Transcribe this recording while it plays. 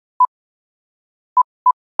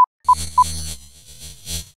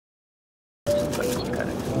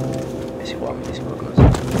იყო ამის პროგნოზი.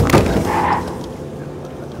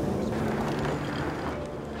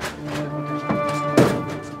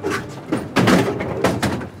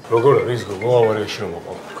 როგორ არის გოგო ავარიაში რომ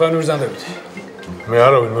მოყავ? თქვენ ვიზანდებით. მე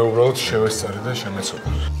არავინ მე უბრალოდ შევესწარი და შემეცოდა.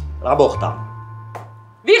 რა მოხდა?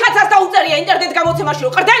 ვიღაცას დაუწერია ინტერნეტ გამოცემაში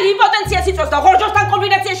რომ ყრდელი იმპოტენციას იწვევს და ღორჯოსთან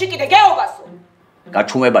კომბინაციაში კიდე გეოგასო.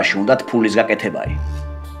 გაჩუმებაში უნდათ ფულის გაკეთებარი.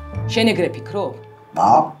 შენ ეგრე ფიქრობ?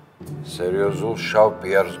 სერიოზულ შავ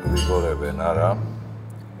პიარს გვიგორებენ, არა?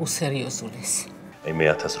 უსერიოზულეს. აი მე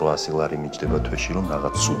 1800 ლარი მიჭდება თვეში რომ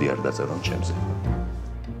რაღაც სუდი არ დაწერონ ჩემზე.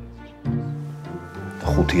 და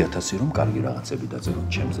 5000 რომ კარგი რაღაცები დაწერონ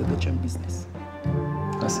ჩემზე და ჩემ ბიზნესს.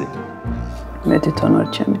 ასე. მე თვითონ ვარ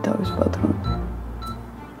ჩემი თავის პატრონი.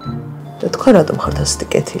 და თქვენ რატომ ხართ ასეთი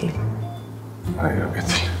კეთილი? აი რა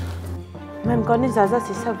კეთილი. მე მგონი ზაზას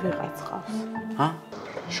ისევ ვიღაცხავს.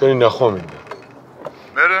 შენი ნახვა მინდა.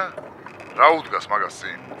 მერე რა უდგას მაგას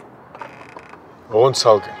წინ? ოღონდ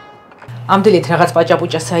ცალკე. ამ დილით რაღაც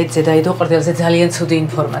პაჭაპუჭა საიტზე დაიდო ყრდელზე ძალიან ცუდი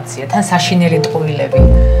ინფორმაცია, თან საშინელი ტყუილები.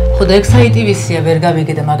 ხოდა ეგ საიტი ვისია, ვერ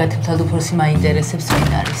გამიგე და მაგათი მთლადუფროსი მაინტერესებს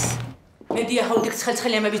ვინ არის. მედია ჰოლდინგ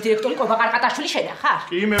ცხელცხელიამების დირექტორი კობა ყარყატაშვილი შენ ხარ?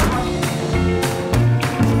 კი მე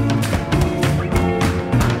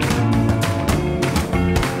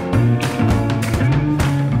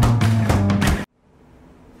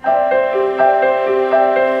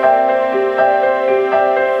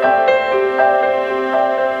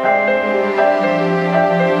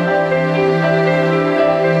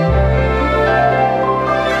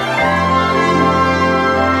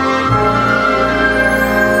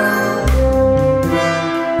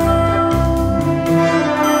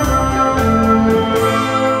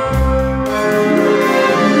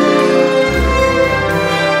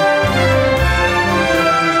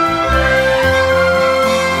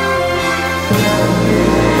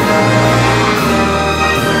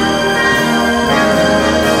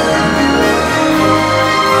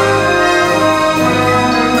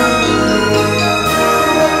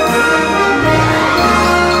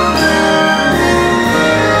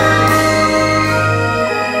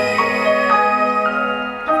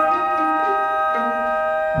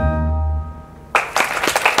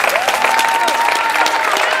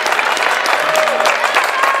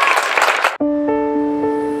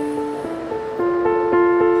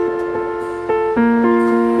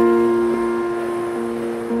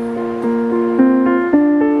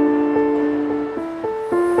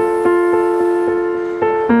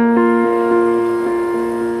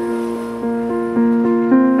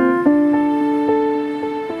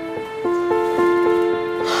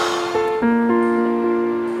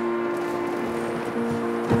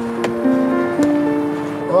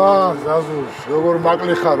როგორ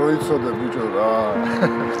მაკლი ხარ რო იცოდე ბიჭო რა.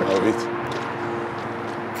 ავით.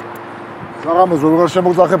 საღამოს როგორ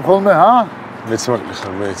შემოგძახებ ხოლმე, ჰა? მეც მაკლი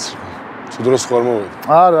ხარ, მეც. სუდროს ხარ მოვედი.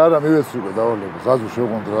 არა, მივეცი უკვე დავალება. ზაზუ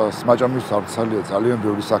შეგვონთ რა, სმაჭამის საფცალია ძალიან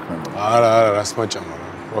ბევრი საქმე მაქვს. არა, რა სმაჭამა რა.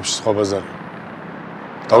 ვაფშე სხვა ბაზარია.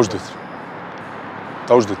 დავждეთ.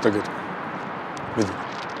 დავждეთ და გეტყვი. მიდი.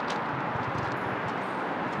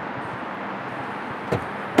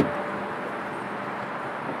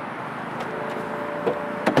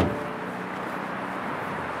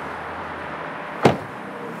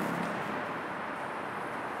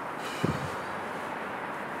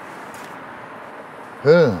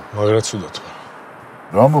 მაგრამ ცუდად ვარ.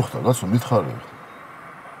 რა მოხდა, კაცო, მითხარი.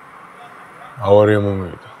 ავარია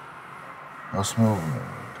მომივიდა. ას მეუბნე.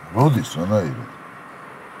 როდის რანაირად?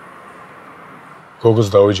 გოგოს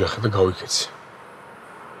დავიჯახე და გავიქეცი.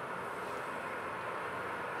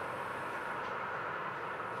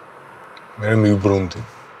 მე მივბრუნდი.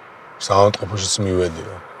 საავადმყოფოშიც მივედი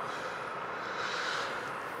რა.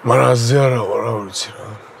 მაგრამ აზე არა ვარ, რა ვიცი რა.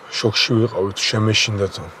 შოქში ვიყავი, შემეშინდა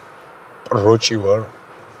თუ პროჭი ვარ.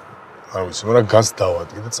 არ ვიცი, მაგრამ გას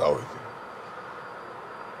დავადგე და წავედი.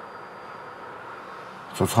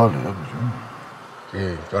 ცოცხალია ბიჭო? კი,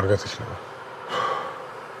 კარგად იქნება.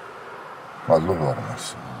 მადლობა აღმას.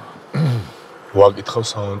 ვაკითხავ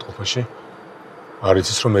საავადმყოფოში. არ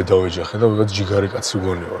იცის რომ მე დავეჯახე და ვიღაც ჯიგარი კაცი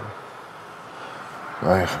გონი ვარ.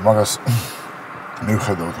 აი, მაგას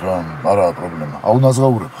მივხედავთ რა, არაა პრობლემა.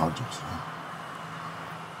 აუნაზღაურებ ხარჯებს.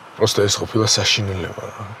 პროსტა ეს ყოფილა საშინელება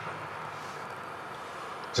რა.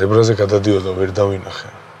 ზებრაზე გადადიოდა, ვერ დავინახე.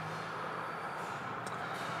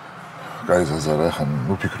 კაი ზაზარა, ხან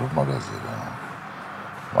ვფიქრობ მაგაზე რა.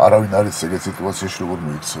 არავინ არის ეგეთ სიტუაციაში როგორ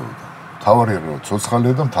მოიქცეოდა. თავარია რომ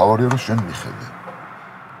ცოცხალია და თავარია რომ შენ მიხედე.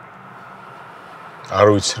 არ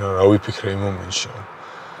ვიცი რა ვიფიქრე იმ მომენტში.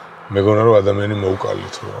 მეგონა რომ ადამიანი მოუკალი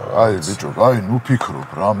თუ რა. აი ბიჭო, აი ნუ ფიქრობ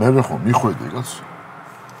რა, მე ხო მიხვედი კაცო.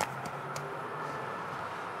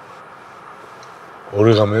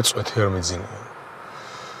 ორი ღამეა წვეთი არ მიძინია.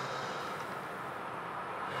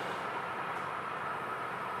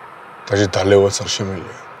 დაჟე დალევაც არ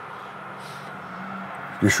შემიძლია.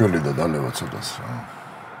 იშველი და დალევა ცოტას რა.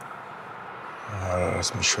 არას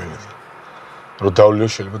მიშველი. რომ დავლიო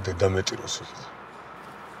შეიძლება დედამეტიროს იქით.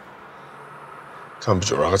 სამ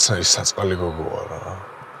ბიჭო რაღაცნაირი საწყალი გოგოა რა.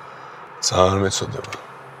 ძალიან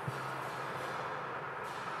მეწოდება.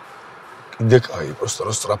 კიდე კაი, просто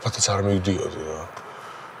რომ სწრაფათაც არ მივდიოდი რა.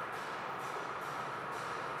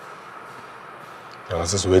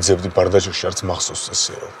 რაღაცას ვეძებდი ბარდაჭერში, არც მახსოვს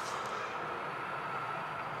ესე რა.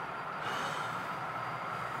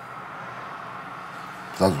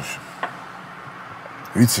 ზაზუში.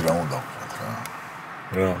 ვიცი რა უნდა ვქნათ რა.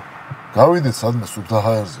 რა. გავიდეთ სადმე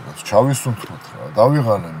სუბდაჰაერზე, ჩავისუნთქოთ რა.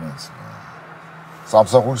 დავიღალე მეც რა.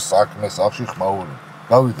 სამსახურის საქმე, სახში ხმაური.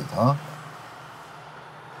 გავიდეთ, ჰა?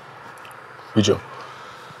 ბიჭო.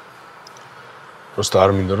 просто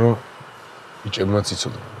არ მინდა რომ ბიჭებმაც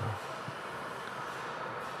იცოდნენ.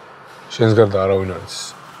 შენს გარდა არავინ არ იცის.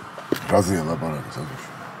 რაზეა ლაპარაკი ზაზუში?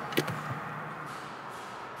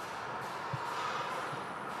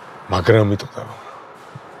 მაგრამ მიტყდა.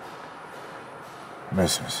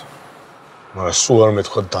 მესმის. მაგრამ სულ არ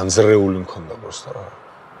მეთქვა დანძრეული მქონდა просто რა.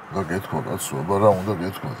 და გეთქვა კაცო, აბა რა უნდა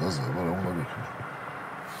გეთქვა, ზაზე, აბა რა უნდა გეთქვა.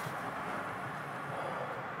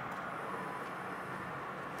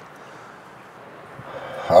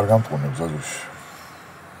 არ გამტყუნებ ზაზუში.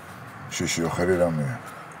 შიშიო ხერი რამეა.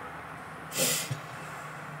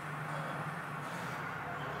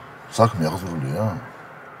 საქმე აღზრულია?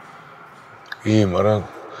 კი, მაგრამ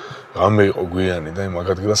რამე იყო გვიანი და იმ მაგ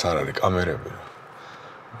ადგილას არ არის კამერები.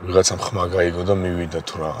 ვიღაცამ ხმა გაიგო და მივიდა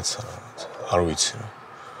თუ რაღაცა. არ ვიცი რა.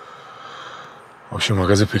 ვაფშე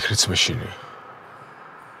მაგაზე ფიქრიც მეშინია.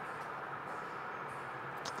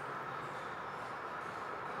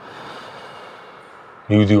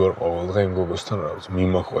 მივდივარ ყოველ დღე იმ გოგოსთან რაღაც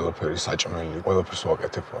მიმაქ ყველაფერი საჭმელი, ყველაფერს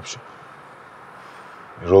ვაკეთებ ვაფშე.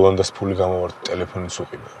 როლანდას ფული გამოვართ ტელეფონიც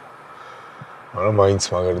უყიდა. მაგრამ მაინც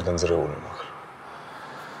მაგარი დანძრეული მაქვს.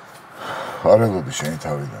 არ ელოდი შენი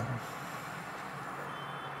თავიდან.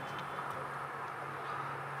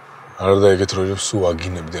 არ და ეგეთ როლებს სულ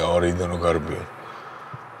აგინებდი ავარიიდან რომ გარბიან.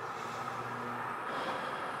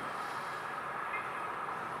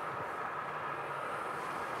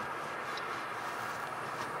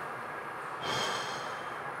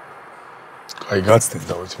 აი გაცდენ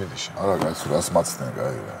დავეთმედი შენ. არა კაცო, რას მაცდენ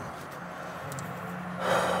კაი რა.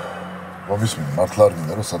 მომისმენ მართლა არ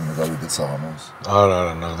გინდა რომ სადმე გავიდეთ საღამოს? არა,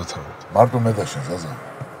 ნახდათ არ. მარტო მე და შენ ზაზა.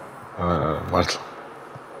 არა, მართლა.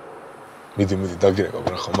 მიდი დაგირეკო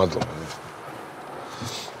რა ხო მადლობა.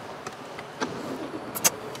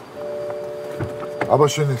 აბა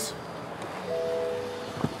შენიც.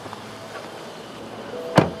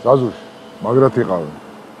 ზაზუш, მაგრად იყავი.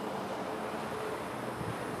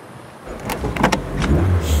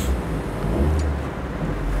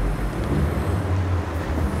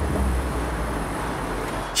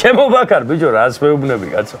 ჩემო ბაქარ ბიჭო რას მეუბნები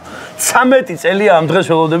კაცო 13 წელია ამ დღეს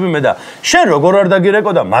ველოდები მე და შენ როგორ არ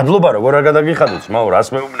დაგირეკო და მადლობა როგორ არ გადაგიხადო ძმაო რას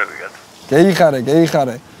მეუბნები კაცო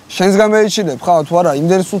გეიხარე შენს გამეიჩინებ ხა თუ არა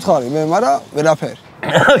იმდენს უთხარი მე მაგრამ ვერაფერი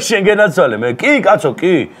შენ გენაცვალე მე კი კაცო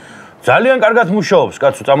კი ძალიან კარგად მუშაობს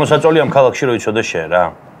კაცო წამოსაწოლია ამ ქალაქში რო იცოდე შენ რა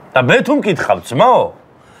და მე თუ მკითხავ ძმაო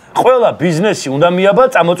ყველა ბიზნესი უნდა მიაბა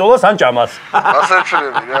წამოწოლას ან ჭამას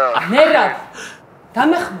ასეჩლები რა მე რა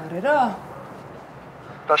დამეხმარე რა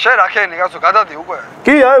და შენ რა ქენი კაცო გადადი უკვე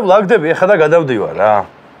კი აი ვლაგდები ეხა და გადავდივარ რა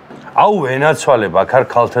აუ ვენაცვალე ბაქარ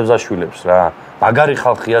ქალთებს აშვილებს რა მაგარი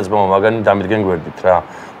ხალხია ძმაო მაგანი დამიდგენ გვერდით რა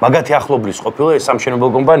მაგათი ახლობლის ყოფილა ეს სამშენებლო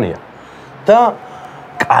კომპანია და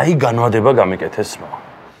კაი განვადება გამიკეთეს ძმაო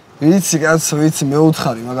ვიცი კაცო ვიცი მე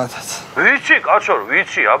უთხარი მაგათაც ვიცი კაცო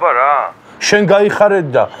ვიცი აბა რა შენ გაიხარეთ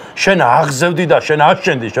და შენ აღზევდი და შენ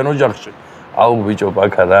აშენდი შენ ოჯახში აუ ბიჭო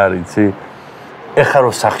ბაქარ რა არიცი ეხა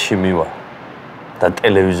რო სახში მივა და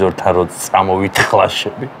ტელევიზორთან რო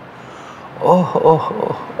წამოვითხლაშები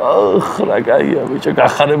რა გაია ბიჭო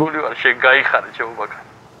გახარებული ვარ შენ გაიხარე ჩემო ბაქარ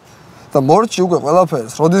და მორჩი უკვე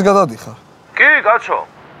ყველაფერს როდის გადადიხარ კი კაცო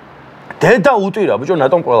დედა უტირა ბიჭო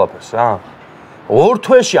ნატომ ყველაფერს რა ორ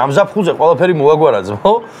თვეში ამ ზაფხულზე ყველაფერი მოაგვარა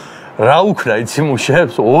ძმო რა უკრა იცი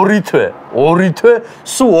მუშებს ორი თვე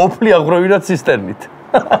სუ ოფლი აღროვინა ცისტერნით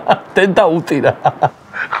დედა უტირა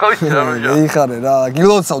გაიხარე რა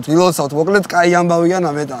გილოცავთ მოკლედ კაი ამბავია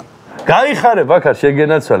ნამეტან გაიხარე ბაქარ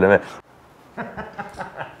შეგენაცვალე მე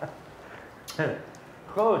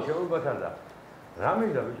ხო ჩემო ბაქარ და რა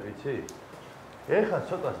მინდა ბიჭო იცი ეხა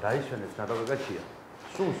ცოტას დაისვენებს ნაბაგაჩია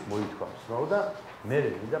სულს მოითქვამს ნაო და მე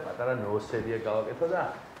მინდა პატარა ნოო სერია გავაკეთო და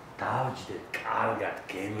დავჯდეთ, კარგად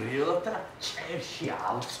გემრიელოთ და ჭერში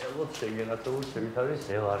ავწელოთ შეგენათო ჩემი თავის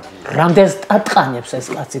ზელარგი. რამდენს ტატყანებს ეს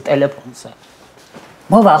კაცი ტელეფონზე?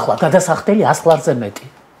 მოვა ახლა გადასახდელი 100 ლარზე მეტი.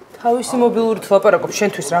 თავისი მობილურით ლაპარაკობ,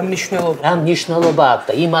 შენთვის რა მნიშვნელობა? რა მნიშვნელობა აქვს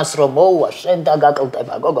და იმას რომ მოუვა შენ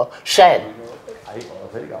დაგაკლდება, გოგო, შენ. აი,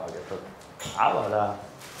 ყველაფერი გავაკეთოთ. აბა რა.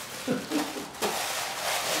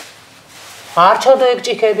 არ ჩადო ეგ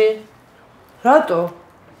ჭიქები? რატო?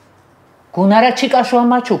 გუნარა ჩიკაშოა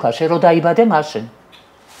მაჩუკა შენ რო დაიბადე მაშინ.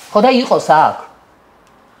 ხო და იყოს აქ.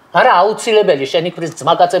 არა აუცილებელი შენი ქრის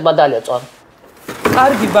ძმაკაცებმა დალეწონ.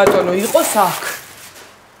 კარგი ბატონო, იყოს აქ.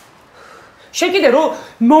 შენ კიდე რო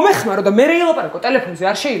მომეხმარო და მე რეილაპარაკო ტელეფონზე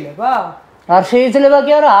არ შეიძლება? არ შეიძლება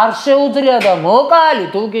კი არა, არ შეუძლია და მოკალი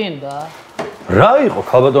თუ გინდა. რა იყო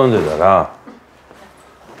ქალბატონ დედა რა?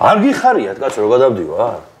 არ გიხარიათ კაცო რო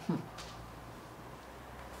გადავდივარ?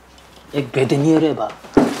 ეგ ბედნიერება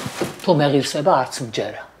თუ მეღირსება არც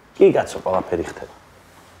მჯერა. კი კაცო ყველაფერი ხდება.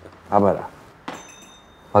 აბა რა.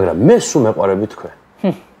 მაგრამ მე სულ მეყარები თქვენ.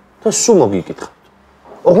 და სულ მოგიკითხავთ.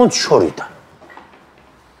 ოღონდ შორიდან.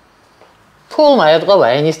 ფულმა ეთყობა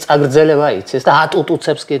ენის წაგრძელება იცის და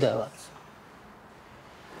ატუტუცებს კიდევაც.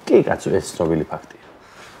 კი კაცო ეს ცნობილი ფაქტია.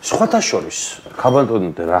 სხვათა შორის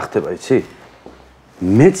ქალბატონ დედა რა ხდება იცი?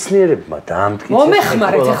 მეცნიერებმა დაამტკიცეს.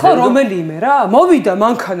 მომეხმარეთ ხო რომელიმე რა? მოვიდა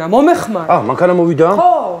მანქანა, მომეხმარ. მანქანა მოვიდა?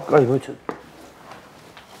 ხო. კაი, მოიცადე.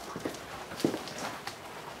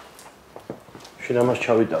 შენ ამას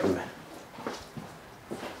ჩავიტარ მე.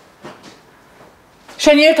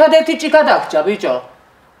 შენი ერთადერთი ჭიქა დაგჭა, ბიჭო.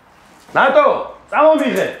 ნატო,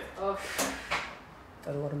 წამომიღე. და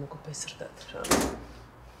როგორ მოგფესრდათ რა.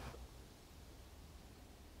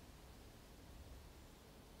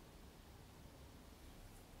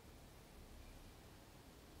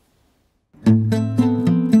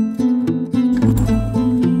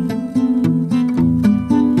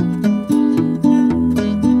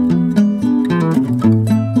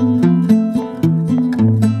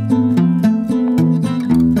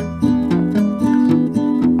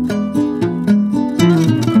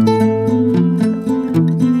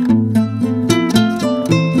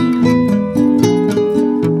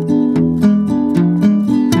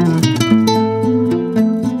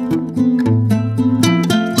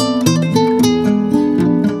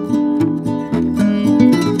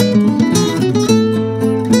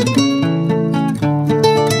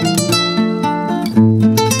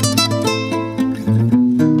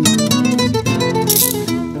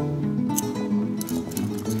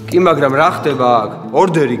 მაგრამ რა ხდება აქ?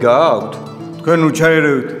 ორდერი გააქვთ? თქვენ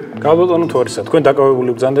უჩაერევით. ქალბატონო თორისა, თქვენ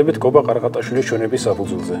დაკავებული ბრძანდებით კობა ყარაყატაშვილის ჩვენების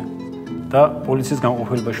საფუძველზე და პოლიციის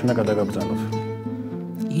განყოფილებაში უნდა გადაგაბრძანოთ.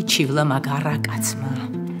 იჩივლა მაგარა კაცმა.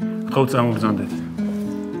 ხო წამობრძანდეთ.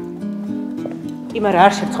 კი, მაგრამ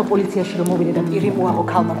არ შეწყო პოლიციაში რომ მოვიდე და პირი მოაღო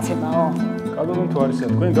ქალმაცემაო. ქალბატონო თორისა,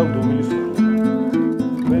 თქვენ გაქვთ დომილის სურვილი.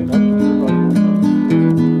 თქვენ გაქვთ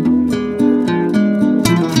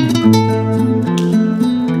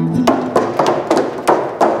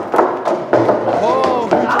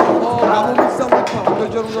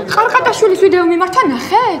ხარყატაშვილის ვიდეო მიმართა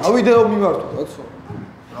ნახეთ? რა ვიდეო მიმართო, კაცო?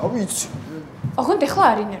 რა ვიცი. ოღონდ ეხლა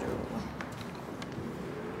არ ინერვიულა.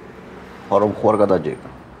 ხარომ ხوار გადაჯეკა.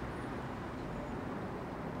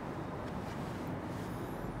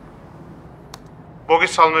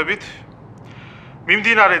 მოგესალმებით.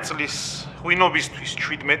 მიმდინარე წლის ღვინობისთვის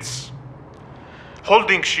 17-ს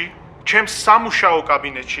ჰოლდინგში, ჩემს სამუშაო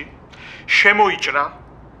კაბინეტში შემოიჭრა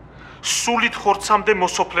სულით ხორცამდე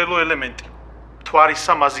მოსოფლელო ელემენტი.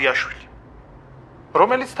 თვარისა მაზიაშვილი,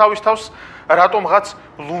 რომელიც თავის თავს რატომღაც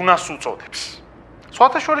ლუნას უწოდებს.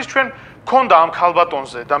 სხვათა შორის ჩვენ გქონდა ამ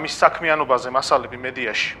ქალბატონზე და მის საქმიანობაზე მასალები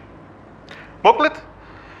მედიაში. მოკლედ,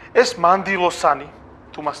 ეს მანდილოსანი,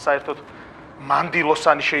 თუ მას საერთოდ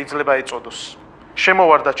მანდილოსანი შეიძლება ეწოდოს,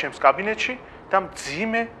 შემოვარდა ჩემს კაბინეტში და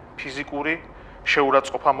მძიმე ფიზიკური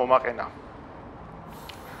შეურაცხყოფა მომაყენა.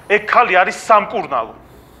 ეგ ქალი არის სამკურნალო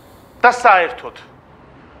და საერთოდ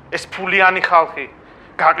ეს ფულიანი ხალხი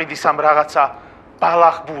გაყიდის ამ რაღაცა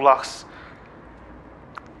ბალახ-ბულახს,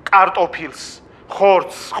 კარტოფილს,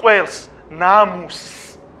 ხორცს, ყველს,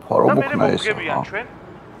 ნამუსს. და მე მოგგებიან ჩვენ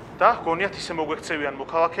და გონიათ ისე მოგვექცევიან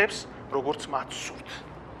მოქალაქეებს, როგორც მათ სურთ.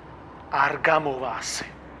 არ გამოვა ასე.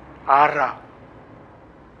 არა.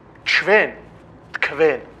 ჩვენ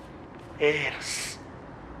თქვენ ერს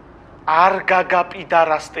არ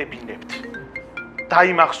გაგაპიდარასტებინებთ.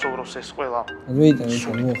 დაიმახსოვროს ეს ყველა.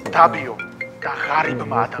 დაბიო და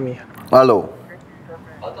ღარიბმა ადამიანმა. ალო.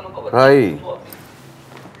 რაი?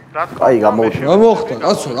 აი, გამოხდა,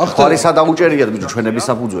 კაცო, რა ხდება? ხარისა დაუჭერიათ ბიჭო ჩვენების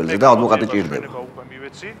საფუძველზე და ადვოკატი ჭირდება.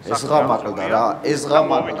 ვიცი? ეს ღამაკდა რა, ეს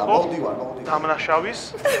ღამაკდა, მოვდივარ. დამნაშავის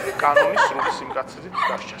კანონის სრული სიმკაცრით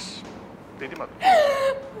დასჯას. დიდი მადლობა.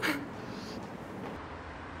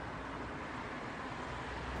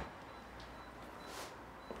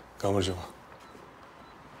 გამარჯობა.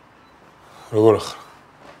 როგორ ახლა?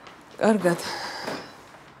 კარგად.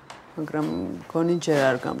 მაგრამ გონი ჯერ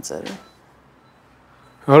არ გამწერე.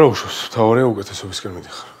 არა უშავს, თავარია უკეთესობისკენ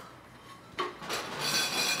მიდიხარ.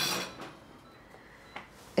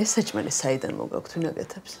 ეს საჭმელი საიდან მოგაქვთ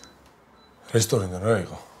ვინაკეთებს? რესტორნიდან რა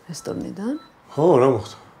იყო? რესტორნიდან? ხო, რა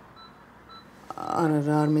მოხდა? არა,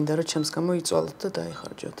 რა არ მინდა რომ ჩემს გამო იწვალოთ და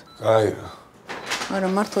დაიხარჯოთ. კაი რა. არა,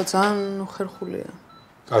 მართლა ძალიან უხერხულია.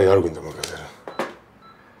 კაი, არ გვინდა მაგაზე რა.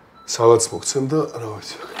 სალატს მოგცემ და რა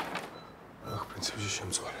ვიცი. აქ პრინციპში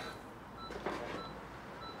შემწვარე.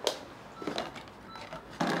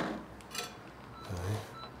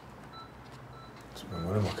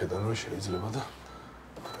 მაგრამ მაკედონია შეიძლება და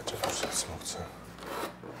აჭარასაც მოგცემ.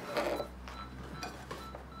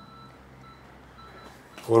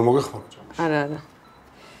 ვარ მოგეხმარა ჯამში. არა.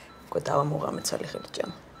 უკვე დავამოღამეცალი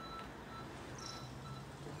ხელჭამ.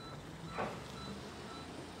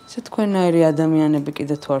 ეს თქვენაირი ადამიანები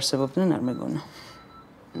კიდე თუ არსებობდნენ არ მეგონა.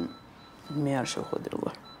 მე არ შევხვედრ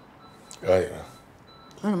ვარ. აი რა.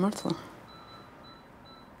 არა მართლა.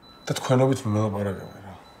 და თქვენობით მელაპარაკები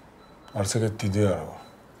რა. არც ეგეთ დიდი არა ვარ.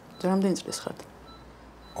 რამდენი წლის ხართ?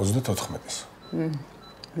 34-ის. მე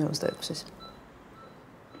 26-ის.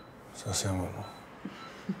 სასიამოვნო.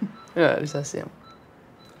 რა არის სასიამოვნო?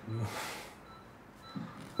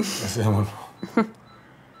 სასიამოვნო.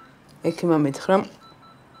 ექიმმა მითხრა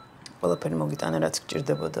ყველაფერი მოგიტანა რაც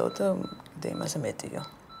გჭირდებოდაო და კიდე იმაზე მეტიო.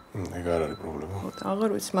 ეგ არ არის პრობლემა. აღარ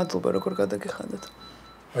ვიცი მადლობა როგორ გადაგიხადეთ.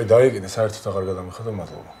 აი დაიგინე საერთოდ აღარ გადამიხადო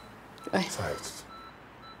მადლობა. აი საერთოდ.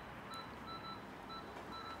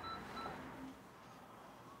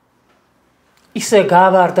 ისე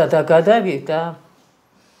გავარდა და გადავიდა.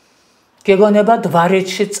 გეგონება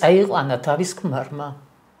დვარეთში წაიყვანა თავის ქმარმა.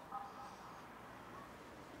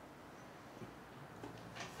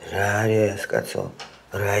 რა არის კაცო?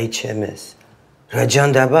 რა იჩემეს? რა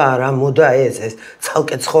ჯანდაბა არა მოდა ეს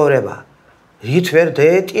ცალკე ცხოვრება. რით ვერ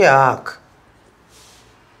დეეტი აქ?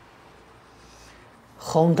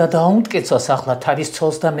 ხომ და დაუმტკიცოს ახლა თავის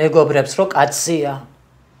ცოლს და მეგობრებს რომ კაცია.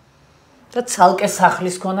 და ცალკე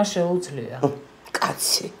სახლის ქონა შეუძლია.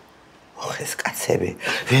 კაცი. ოხ ეს კაცები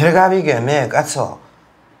ვერ გავიგე მე კაცო.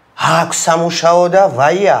 აქვს სამუშაო და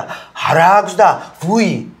ვაია, არა აქვს და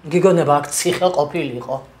ვუი. გიგონება აქ ციხე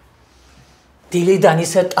ყოფილიყო. დილიდან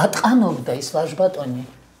ისე ტატყანობდა ის ვაჟბატონი.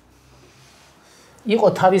 იყო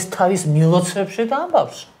თავის მილოცებში და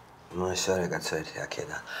ამბავს. ეს არა კაცო ერთი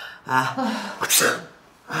აქედან.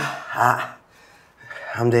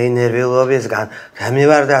 ამდენი ნერვიულობისგან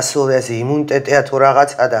გამივარდა სულ ეს იმუნიტეტია თუ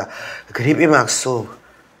რაღაცა და გრიპი მაქვს სულ.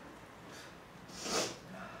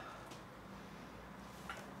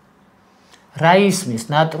 რა ისმის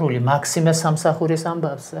ნატრული მაქსიმე სამსახურის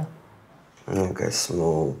ამბავზე?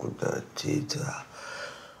 გასმოუგდა დიდა.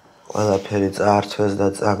 ყველაფერი წაართვეს და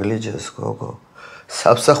წაგლიჯეს გოგო.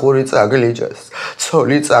 სამსახური წაგლიჯეს,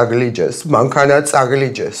 ცოლი წაგლიჯეს, მანქანა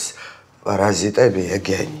წაგლიჯეს. პარაზიტები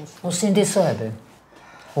ეგენი. უსინდისოები.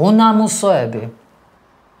 უნამუსოები.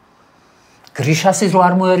 გრიშასის რო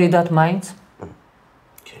არ მოერიდათ მაინც?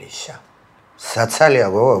 გრიშა. საცალია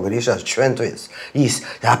გოგო გრიშას ჩვენთვის. ის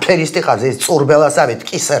აფერისტი ყავს ის წურბელასავით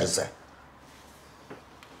კისერზე.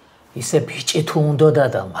 ისე ბიჭი თუ უნდოდა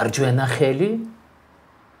და მარჯვენა ხელი?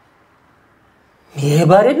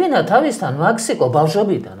 მიებარებინა თავისთან მაქსიკო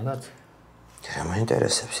ბავშვობიდან, კაც. რა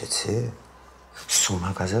მაინტერესებს იცი? სულ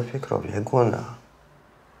მაგაზე ვფიქრობ, ეგონა.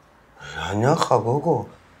 რა ნახა გოგო?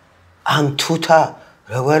 ამ თუთა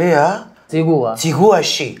როგორია? ძიგუა.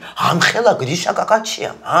 ძიგუაში ამხელა გრიშა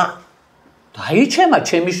კაკაჩია, ა? დაიჩემა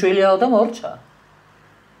ჩემი შვილიაო და მორჩა.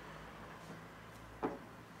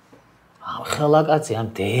 ამ ხელაკაცი ამ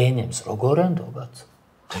დნმ-ს როგორ ენდობაც?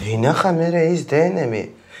 ვინახა მე ის დნმ-ი?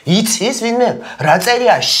 იცის ვინმე? რა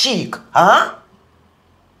წერია შიკ, ა?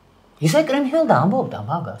 ისე კრემჰილდა ამბობდა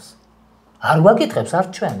მაგას. არ გვაკითხებს არ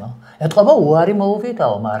ჩვენო. ეთყობა უარი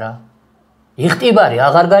მოუვიდაო, მარა. იხტიბარი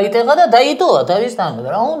აღარ გაიტეხა და დაიდოა თავისთან.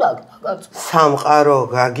 რა უნდა კაც? სამყარო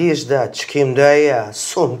გაგიჟდა, ჩქიმდაია,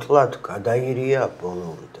 სუნთლად გადაირია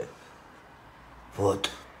ბოლომდე. ვოთ.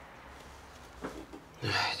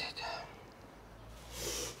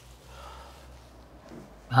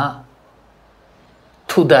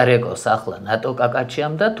 თუ დარეკოს ახლა ნატო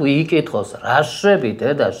კაკაჩიამ და თუ იკითხოს რა შვები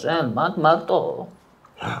დედა შენ მაგ მარტო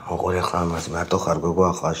ოღონდ ახლა მას მარტო ხარ გოგო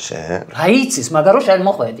ახლა შენ რა იცის მაგარო შენ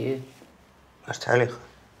მოყვედი მართალი ხარ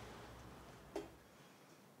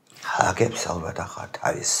აგებს ალბათ ახლა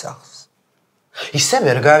თავის სახლს. ისე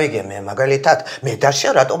ვერ გავიგე მე მაგალითად მე და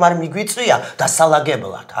შენ რატომ არ მიგვიწვია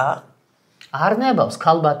დასალაგებლად, არ ნებავს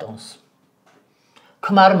ქალბატონს.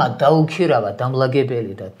 ქმარმა დაუქირავა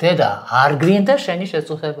დამლაგებელი და დედა არ გვინდა შენი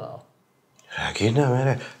შეწუხებაო. რა გინდა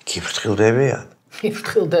მე გიფრთხილდებიან?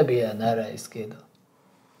 გიფრთხილდებიან არა ის კიდო.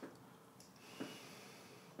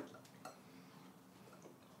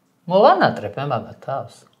 მოვანატრებ მე მაგათ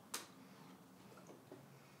თავს.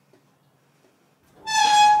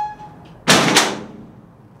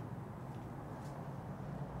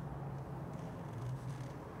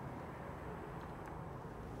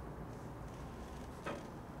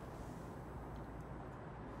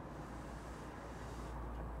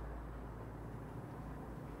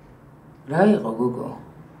 რა იყო გოგო?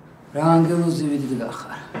 რა ანგელოზივით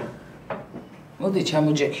გახარ? მოდი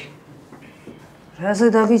ჩამოჯექი. რაზე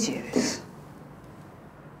დაგიჭირეს?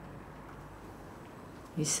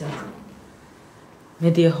 ისა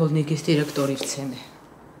მედია ჰოლდინგის დირექტორი ვცემე.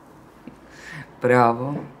 ბრავო.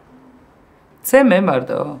 ცემე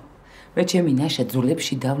მარტო. მე ჩემი ნაშა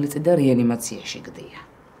ძულებში დავლეწე და რეანიმაციაში გდია.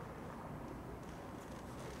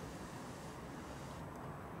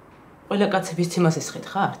 ყველა კაცების ცემაზე სხეთ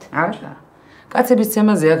ხართ? არა. კაცების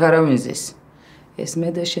ცემაზე აქ არავინ ზის. ეს მე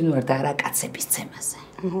და შენ ვართ არა კაცების ცემაზე.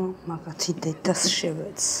 მაგათი დედას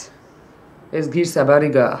შევეც. ეს გირსა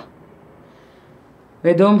ბარიგაა.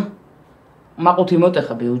 მედომ მაყუთი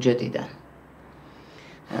მოტეხა ბიუჯეტიდან.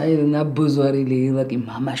 აი ნაბოზვარილი ილაკი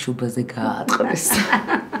მამაშუბაზე გაატყრეს.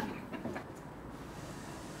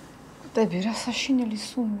 დები რა საშინელი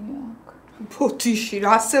სუნია აქ. ფოთიში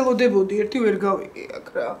რა ასელოდებოდი ერთი ვერ გავიგე აქ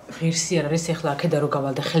რა. ღირსი არ არის ეხლა აქედა რო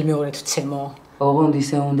გავალ და ხელმეორედ ვცემო. ოღონდ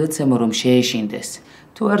ისე უნდა ცემო რომ შეეშინდეს.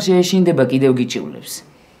 თუ არ შეეშინდება კიდევ გიჭივლებს.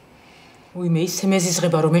 უიმე ისე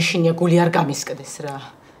მეზიზღება რომ ეშინია გული არ გამისკდეს რა.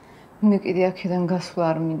 მე კიდე აქედან გასვლა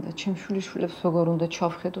არ მინდა. ჩემ შვილიშვილებს როგორ უნდა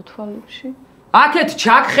ჩავხედო თვალებში? აქეთ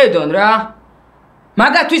ჩაგხედონ რა.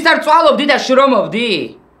 მაგათთვის არ წვალობდი და შრომობდი.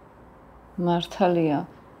 მართალია,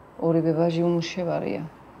 ორივე ვაჟი უმუშევარია.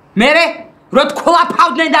 მერე რო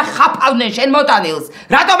თქლაფავდნენ და ხაფავდნენ შენ მოტანილს,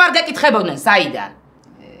 რატომ არ გეკითხებოდნენ საიდან?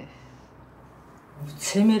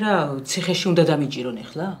 ცემე რა, ციხეში უნდა დამიჭირონ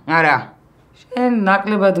ეხლა? არა. შენ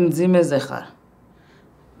ნაკლებად მძიმეზე ხარ.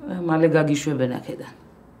 მალე გაგიშვებენ აქედან.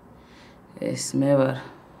 ეს მე ვარ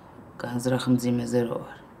განზრახ მძიმეზე რო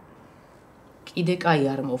ვარ. კიდე კაი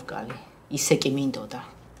არ მოვკალი. ისე კი მინდოდა.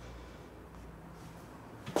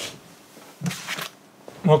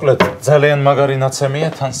 მოკლედ, ძალიან მაგარი ნაცემია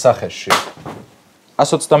თან სახეში.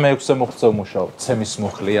 126-ე მოხწევ მუშაობ, ცემის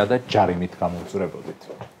მუხლია და ჯარიმით გამოვწურებოდით.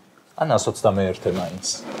 ან 121-ე მაინც.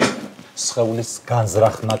 სხეულის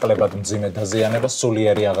განზრახ ნაკლებად მძიმე დაზიანება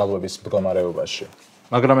სულიერი აღალვების მდგომარეობაში.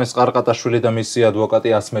 მაგრამ ეს ყარყატაშვილი და მისი ადვოკატი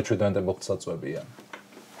 117-მდე მოხწაწვებიან.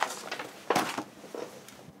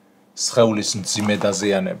 სხეულის მძიმე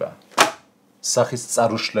დაზიანება. სახის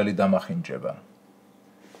წარუშლელი დამახინჯება.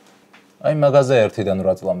 აი მაგაზე 1-დან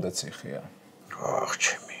 8 წლამდე ციხეა. აх,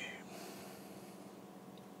 ჩემი.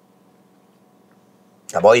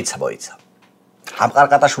 მოიცა. ამ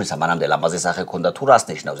ყარყატაშვილისა მანამდე ლამაზი სახე ქონდა თუ რას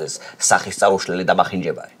ნიშნავს ეს სახის წარუშლელი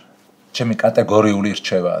დამახინჯება? ჩემი კატეგორიული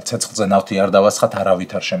რჩევაა, ცეცხლზე ნავთი არ დავასხათ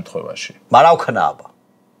არავითარ შემთხვევაში. მარა ვქნა აბა.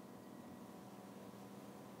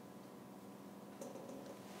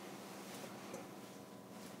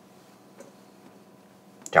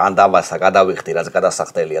 ჯან დავასა, გადავიხდი, რაც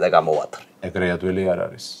გადასახდელია და გამოვათრე. ეგრე ადვილი არ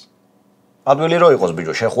არის. ადვილი რო იყოს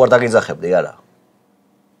ბიჭო, შენ ხო არ დაგიძახებდი არა?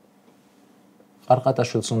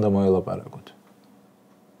 ყარყატაშვილს უნდა მოელაპარაკოთ.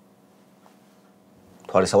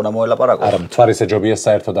 თვალისა უნდა მოელაპარაკოთ? არა, მთვარის ეჯობია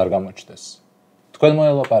საერთოდ არ გამოჩნდეს. თქვენ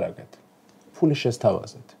მოელაპარაკეთ. ფული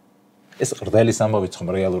შესთავაზეთ. ეს ყრდელის ამბავიც ხომ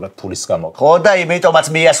რეალურად ფულის გამო. ხო და იმიტომაც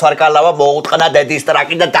მიასვარკალავა მოუტყნა დედის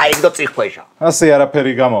ტრაკი და დაიგდო წიხქვეშა. ასე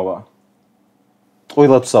არაფერი გამოვა.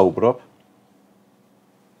 ტყუილად ვსაუბრობ.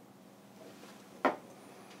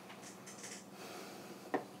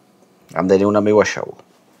 რამდენი უნდა მივაშავო?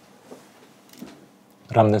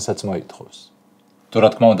 რამდენსაც მოითხოვს. თუ რა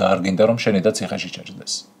თქმა უნდა არ გინდა რომ შენი და ციხეში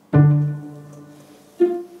ჩაჯდეს.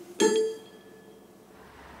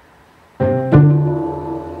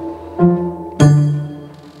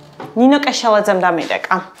 ნინო კაშალაძემ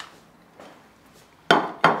დამირეკა.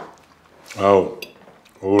 აუ,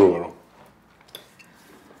 ურო.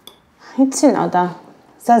 იცინო და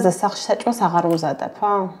ზაზა სახლში საჭმელს აღარ უმზადებ,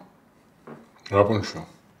 რა პუნშო?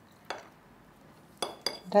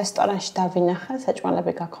 რესტორანში დავინახე,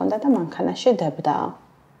 საჭმელები გაქონდა და მანქანაში დებდა.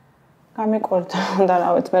 გამიკვირდა და რა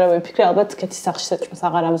ვიცი, მე ვიფიქრე, ალბათ ქეთის სახლში საჭმელს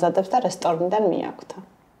აღარ ამზადებს და რესტორნიდან მიაგვთა.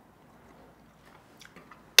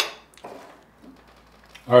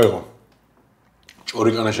 აიღო.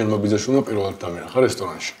 ჭორიკანა შენმა ბიძაშვილმა პირველად დამენახა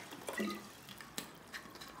რესტორანში.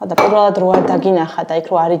 და პირველად რო არ დაგინახა და იქ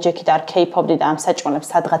რო არ იჯექი და არ ქეიფობდი და ამ საჭმელებს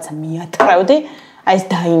სადღაცა მიათრევდი, აი ეს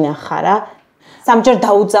დაინახა რა. სამჯერ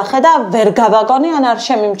დაუძახე და ვერ გავაგონი ან არ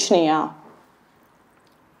შემიმჩნია.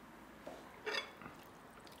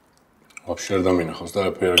 Вообще არ დამენახავს და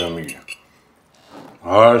არაფერი არ გამიგია.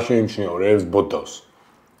 არ შეიმჩნია რევს ბოდავს.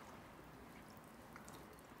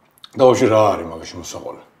 და вообще რა არის მაგაში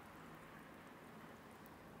მოსაყოლე?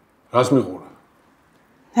 რას მიყურე?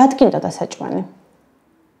 რა თქინდა და საჭმელი?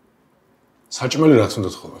 საჭმელი რაც უნდა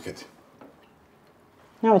თხოვა კეთი.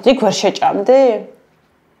 ნავით იქ ვერ შეჭამდი?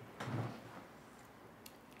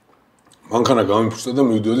 მანქანა გამიფრსდა და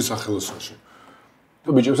მივდიოდი სახელოსნოში. და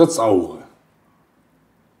ბიჭებსაც წაუღე.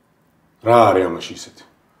 რა არის ამაში ისეთი?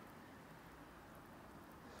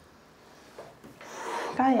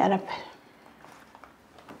 კაი, არაფერი.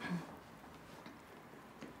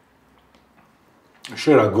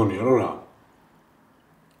 შენ რა გონია რა?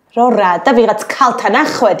 რა და ვიღაც ქალთან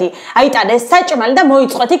ახვედი, აიტანე საჭმელი და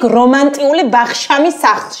მოიწყვეთ იქ რომანტიული ბახშამის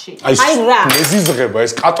სახლში. აი რა. მეზიზღება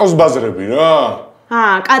ეს კატოს ბაზრები რა.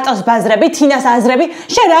 კატოს ბაზრები, თინას აზრები,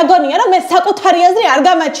 შენ რა გონია რომ მე საკუთარი აზრი არ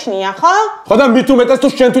გამაჩნია, ხო? ხო და მით უმეტეს თუ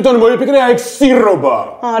შენ თვითონ მოიფიქრე აი სირობა.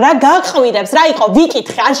 რა გაყვირებს, რა იყო,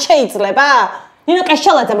 ვიკითხე, არ შეიძლება? ნინო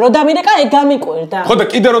კაშელაძემ რო დამირეკა, ეგ გამიკვირდა. ხო და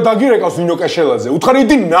კიდე რო დაგირეკავს ნინო კაშელაძე, უთხარი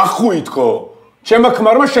იდი ნახვით ხო? ჩემმა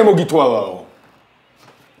ქმარმა შემოგითვალაო.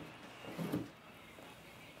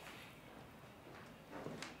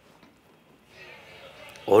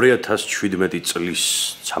 2017 წლის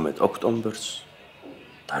 13 ოქტომბერს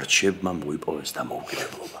დარჩებმა მოიპოვეს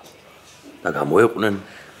დამოუკიდებლობა და გამოეყვნენ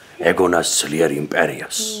ეგონას ძლიერ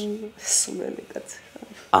იმპერიას. სულელი კაცი.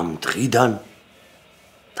 ამ დღიდან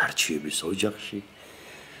დარჩების ოჯახში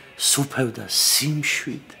სუფევდა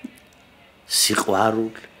სიმშვიდ,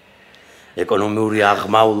 სიყვარული, ეკონომიური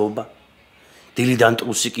აღმავლობა, დილიდან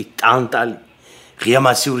ტრუსიკი ტანტალი, ღია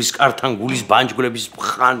მასივრის კართან გულის ბანჯგვლების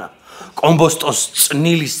მხანა, კომბოსტოს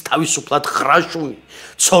წნილის თავისუფლად ხრაშუნი,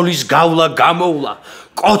 ცოლის გავლა გამოვლა,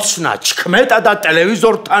 კოცნა, ჩქმეტა და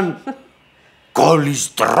ტელევიზორთან გოლის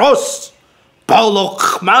დროს ბოლო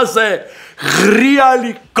ხმაზე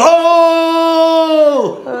ღრიალი გოლ!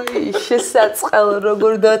 აი, შესაწყალ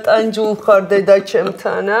როგორ დატანჯულ ხარ დედა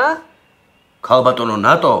ჩემთან, ა? ქალბატონო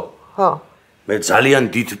ნატო? ხო. მე ძალიან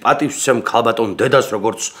დიდ პატივს ვცემ ქალბატონ დედას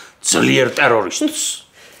როგორც ძლიერ ტერორისტს.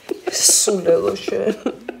 სულელო შენ.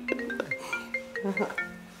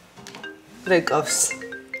 რეკავს.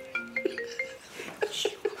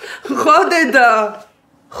 ხო დედა.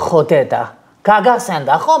 ხო დედა.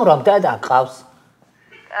 გაგახსენდა ხომ რომ დედა ყავს?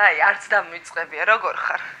 აი, არც დამიწყებია, როგორ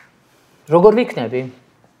ხარ? როგორ ვიქნები?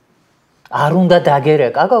 არ უნდა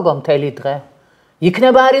დაგერეკა გოგო მთელი დღე.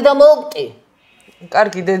 იქნება არის და მოვკი.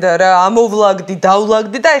 კარგი დედა რა, ამოვლაგდი,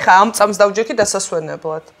 დავლაგდი და ეხა ამ წამს დავჯექი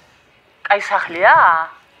დასასვენებლად. კაი სახლია?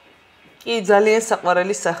 კი, ძალიან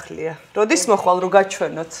საყვარელი სახლია. როდის მოხვალ რო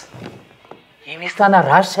გაჩვენოთ? იმისთანა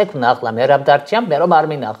რა შექმნა ახლა მე რა მდარჩიან, მე რომ არ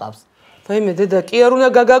მინახავს. ვაიმე დედა, კი არ უნდა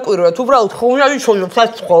გაგაკვირვათ, უბრალოდ ხო უნდა იცოდოთ, სად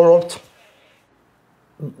ცხოვრობთ.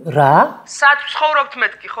 რა? სად ცხოვრობთ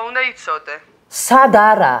მეთქი, ხო უნდა იცოდე. სად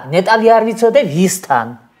არა, ნეტალი არ ვიცოდე ვისთან.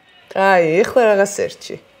 აი, ეხლა რაღაც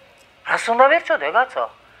ერთში. რას უნდა ვერჩოდე, კაცო?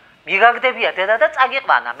 მიგაგდებია დედა და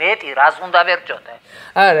წაგიყვანა, მეტი რას უნდა ვერჩოდე?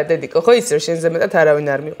 არა, დედიკო, ხო იცი რომ შენზე მეტად არავინ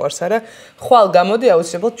არ მიყვარს, არა? ხვალ გამოდი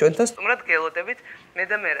აუცილებლად ჩვენთან სტუმრად გელოდებით, მე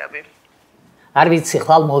და მერაბი. არ ვიცი,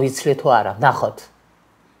 ხვალ მოვიცლი თუ არა, ნახოთ.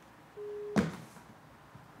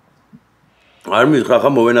 არ მითხრა ხა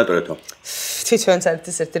მოვენატრეთო. თვითონაც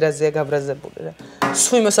არის ერთი რაზეა გაბრაზებული რა.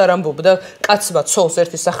 სულ იმას არ ამბობ და კაცმა ცოლს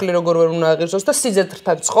ერთი სახლი როგორ ვერ უნდა აღირსოს და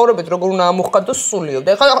სიძეთრთან ცხოვრობით როგორ უნდა ამოხადოს სულიო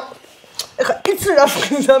და ეხა იცი რა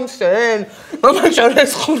ვქნამ შენ? მამაჩარ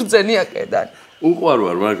ეს ხურძენი აკედან. უყვარ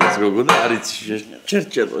ვარ მაგას როგორ და არ იცი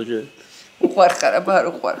ჩერჩელო შენ. უყვარ ხარ, აბა არ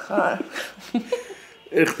უყვარ ხარ.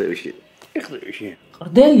 ეხტები შენ.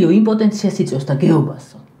 ყრდელიო იმპოტენციას იწვევს და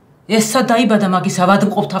გეობასო. ეს სად დაიბადა მაგის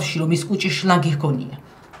ავადმყოფ თავში რომ ის კუჭი შლანგი ჰგონია.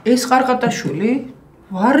 ეს ყარყატაშვილი?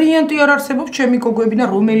 ვარიანტი არ არსებობს ჩემი გოგოებინა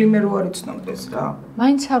რომელიმე რო არ იცნობდეს რა.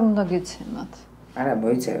 მაინც არ უნდა გეცემათ. არა,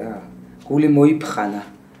 მოიცა რა. გული მოიფხანა.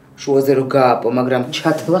 შუაზე რო გააპო, მაგრამ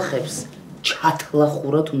ჩათლახებს,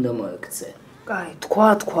 ჩათლახურად უნდა მოექცე. კაი,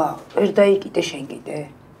 თქვა, ვერ დაიკიდე შენ კიდე.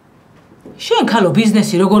 შენ ქალო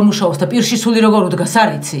ბიზნესი როგორ მუშაობს და პირში სული როგორ უდგას არ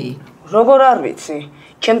იცი? როგორ არ ვიცი?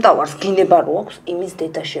 ჩემ ტავარს გინება რო აქვს, იმის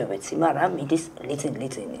დედა შევეცი, მაგრამ მიდის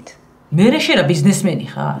ლიწინით. მერე შენ რა ბიზნესმენი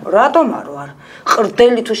ხარ? რატომ არ ვარ?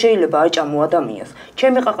 ყრდელი თუ შეიძლება აჭამო ადამიანს,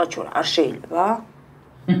 ჩემი ყაყაჩორა არ შეიძლება?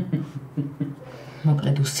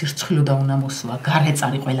 მოკლედ უსირცხლო და უნამოსოა,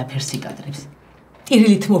 გარეწარი ყველაფერს იკადრებს.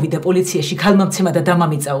 ტირილით მოვიდა პოლიციაში, ქალმამცემა და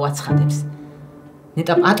დამამიწაო აცხადებს.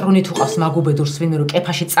 ნეტა პატრონით უყავს მაგუბედურს, ვინმე რომ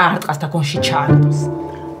კეფაში წაარტყას და გონში ჩააგდოს.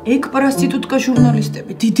 ეგ პრასტიტუტკა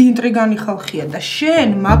ჟურნალისტები, დიდი ინტრიგანი ხალხია და შენ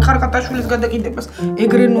მაკარყატაშვილის გადაკიდებას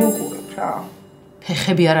ეგრე ნუყურებ რა.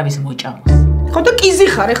 ფეხები არავის მოჭამოს. ხო და კიზი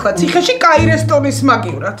ხარ ეხლა ციხეში კაი რესტორნის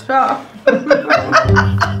მაგივრად რა.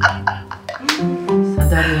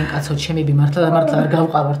 სადარიან კაცო, ჩემები მართლა და მართლა არ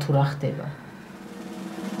გავყავარ თუ რა ხდება.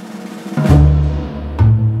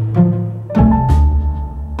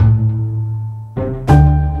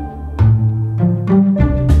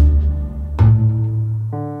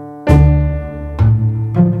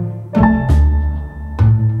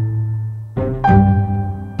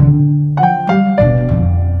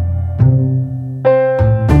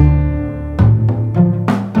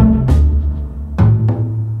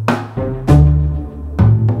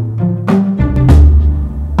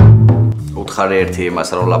 ხარ ერთი იმას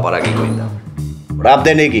რომ ლაპარაკი გვინდა.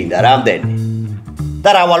 რამდენი გინდა, რამდენი? და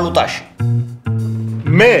რა ვალუტაში?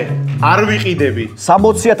 მე არ ვიყიდები.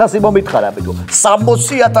 60,000 მომითხარა, ბიჭო.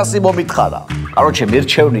 60,000 მომითხარა. კაროჩე,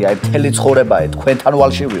 მირჩევნია, აი მთელი ცხოვრება თქვენთან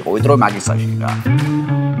ვალში ვიყო, ვიდრე მაგისაში რა.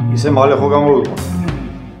 ისე მალე ხო გამოვიყო.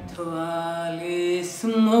 თვალის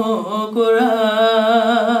მოკრას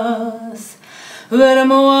ვერ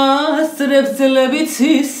მოასწრებს ლებიც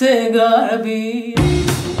ისე გარბი.